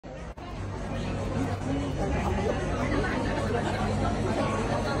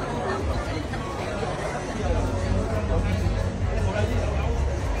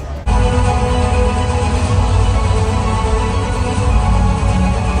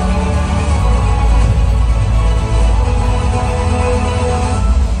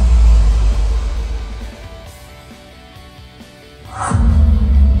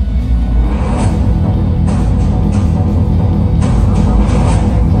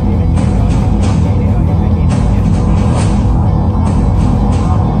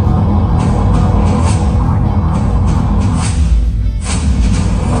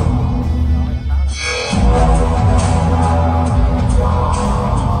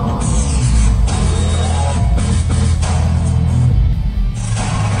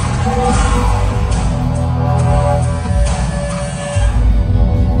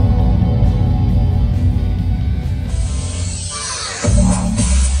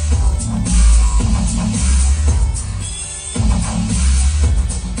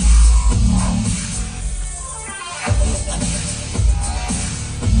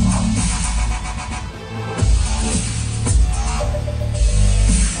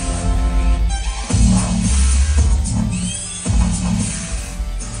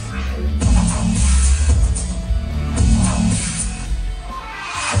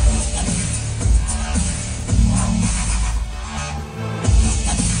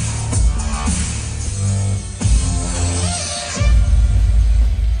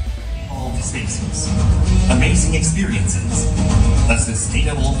a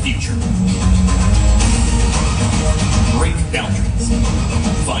sustainable future. Break boundaries.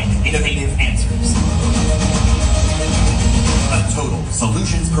 Find innovative answers. A total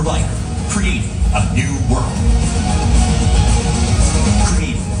solutions provider, creating a new world.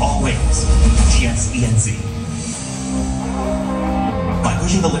 Creating always, GSENC. By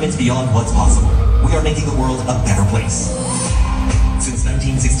pushing the limits beyond what's possible, we are making the world a better place. Since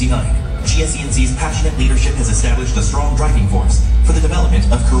 1969, GSENC's passionate leadership has established a strong driving force for the development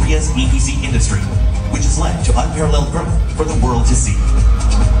of Korea's EPC industry, which has led to unparalleled growth for the world to see.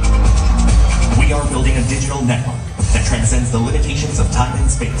 We are building a digital network that transcends the limitations of time and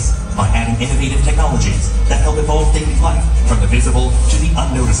space by adding innovative technologies that help evolve daily life from the visible to the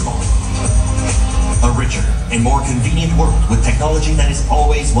unnoticeable. A richer and more convenient world with technology that is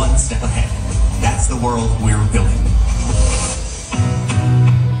always one step ahead. That's the world we're building.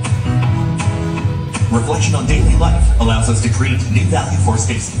 Reflection on daily life allows us to create new value for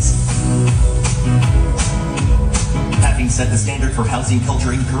spaces. Having set the standard for housing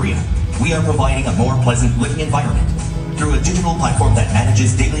culture in Korea, we are providing a more pleasant living environment through a digital platform that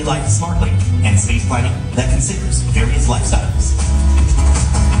manages daily life smartly and space planning that considers various lifestyles.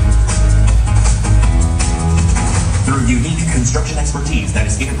 Through unique construction expertise that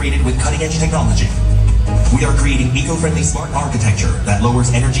is integrated with cutting-edge technology, we are creating eco-friendly smart architecture that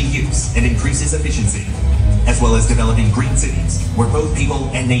lowers energy use and increases efficiency, as well as developing green cities where both people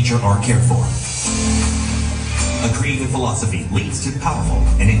and nature are cared for. A creative philosophy leads to powerful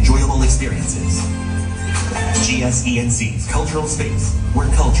and enjoyable experiences. GSENC's cultural space, where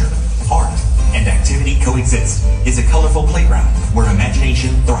culture, art, and activity coexist, is a colorful playground where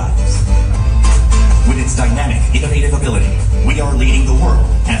imagination thrives. With its dynamic, innovative ability, we are leading the world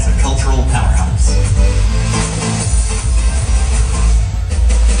as a cultural powerhouse.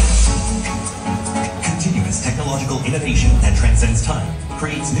 Continuous technological innovation that transcends time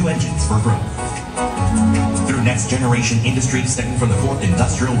creates new engines for growth. Through next-generation industry stemming from the fourth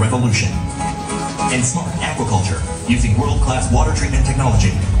industrial revolution and smart aquaculture using world-class water treatment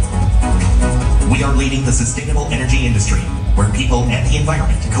technology, we are leading the sustainable energy industry where people and the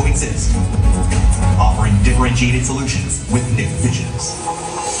environment coexist, offering differentiated solutions with new visions.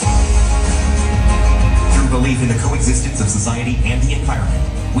 Through belief in the coexistence of society and the environment,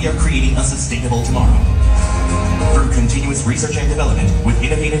 we are creating a sustainable tomorrow. Through continuous research and development with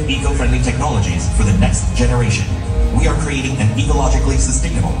innovative eco-friendly technologies for the next generation, we are creating an ecologically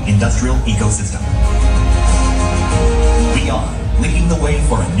sustainable industrial ecosystem. We are leading the way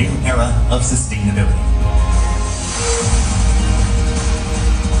for a new era of sustainability.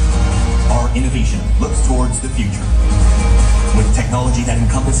 Our innovation looks towards the future. With technology that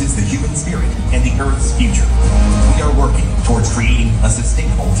encompasses the human spirit and the Earth's future, we are working towards creating a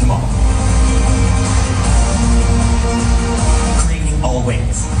sustainable tomorrow. Creating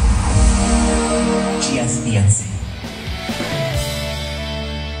always.